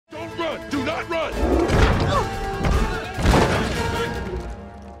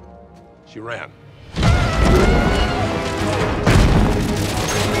She ran.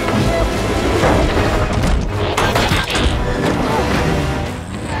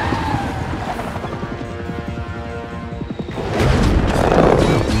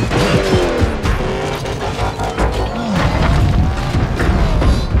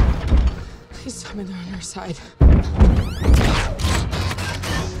 Please tell me they're on our side.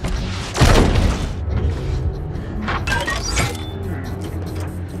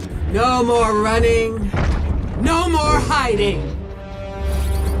 No more running. No more hiding.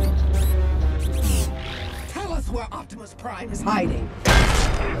 Tell us where Optimus Prime is hiding.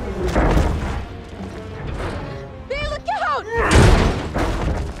 Hey, look out!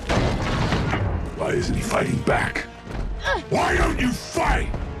 Why isn't he fighting back? Why don't you fight?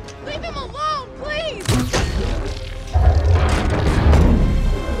 Leave him alone, please!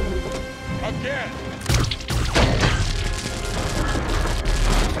 Again!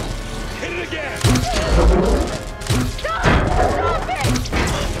 Hit it again! Stop! Stop it!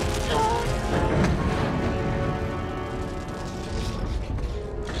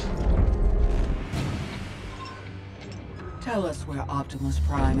 Tell us where Optimus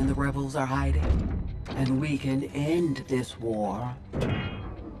Prime and the rebels are hiding, and we can end this war.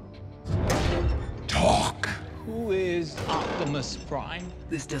 Talk. Who is Optimus Prime?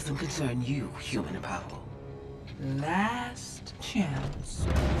 This doesn't concern you, human Apollo. Last chance.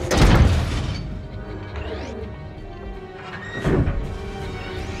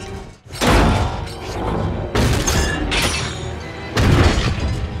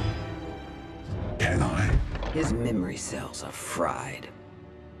 Can I? His memory cells are fried.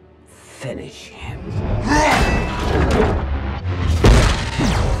 Finish him.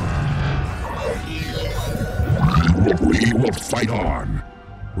 We will fight on.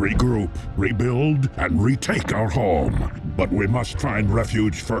 Regroup, rebuild, and retake our home. But we must find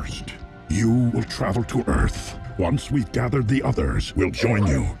refuge first. You will travel to Earth. Once we've gathered the others, we'll join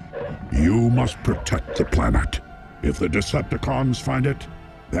you. You must protect the planet. If the Decepticons find it,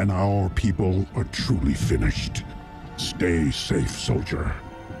 then our people are truly finished. Stay safe, soldier.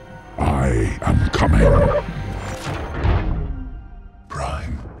 I am coming.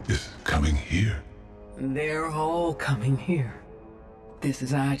 Prime is coming here. They're all coming here. This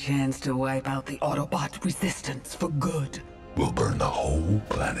is our chance to wipe out the Autobot resistance for good. We'll burn the whole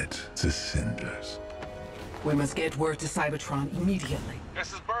planet to cinders. We must get word to Cybertron immediately.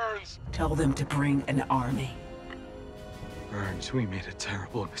 This is Burns. Tell them to bring an army. Burns, we made a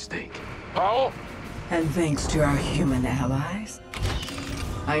terrible mistake. Powell? And thanks to our human allies,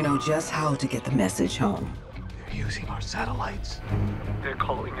 I know just how to get the message home. They're using our satellites. They're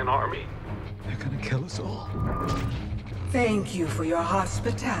calling an army. They're gonna kill us all. Thank you for your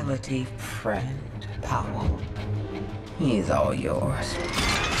hospitality, friend Powell. He's all yours.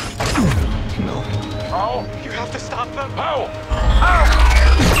 No. Powell? You have to stop them. Powell!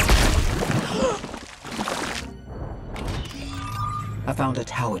 I found a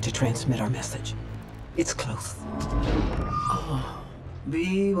tower to transmit our message. It's close. Oh,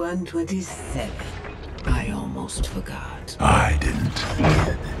 B-127. I almost forgot. I didn't.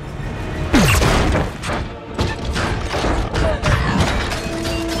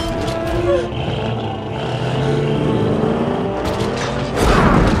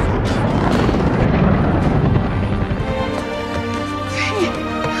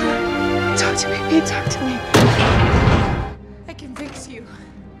 Talk to me, Pete, talk to me. I can fix you.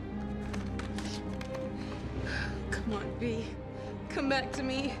 Come on, B. Come back to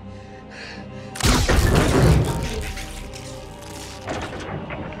me.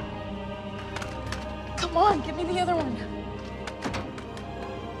 Come on, give me the other one.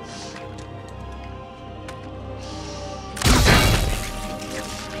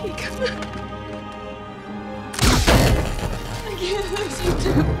 Pete, come on. I can't lose you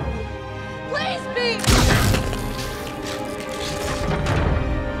too. Please, Pete!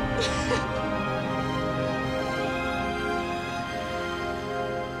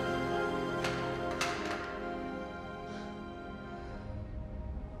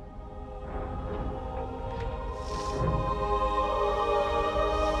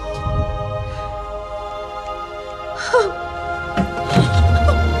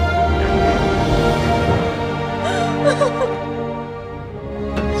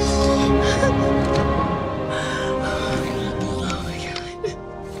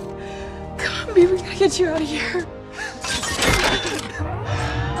 Come on, baby, we gotta get you out of here.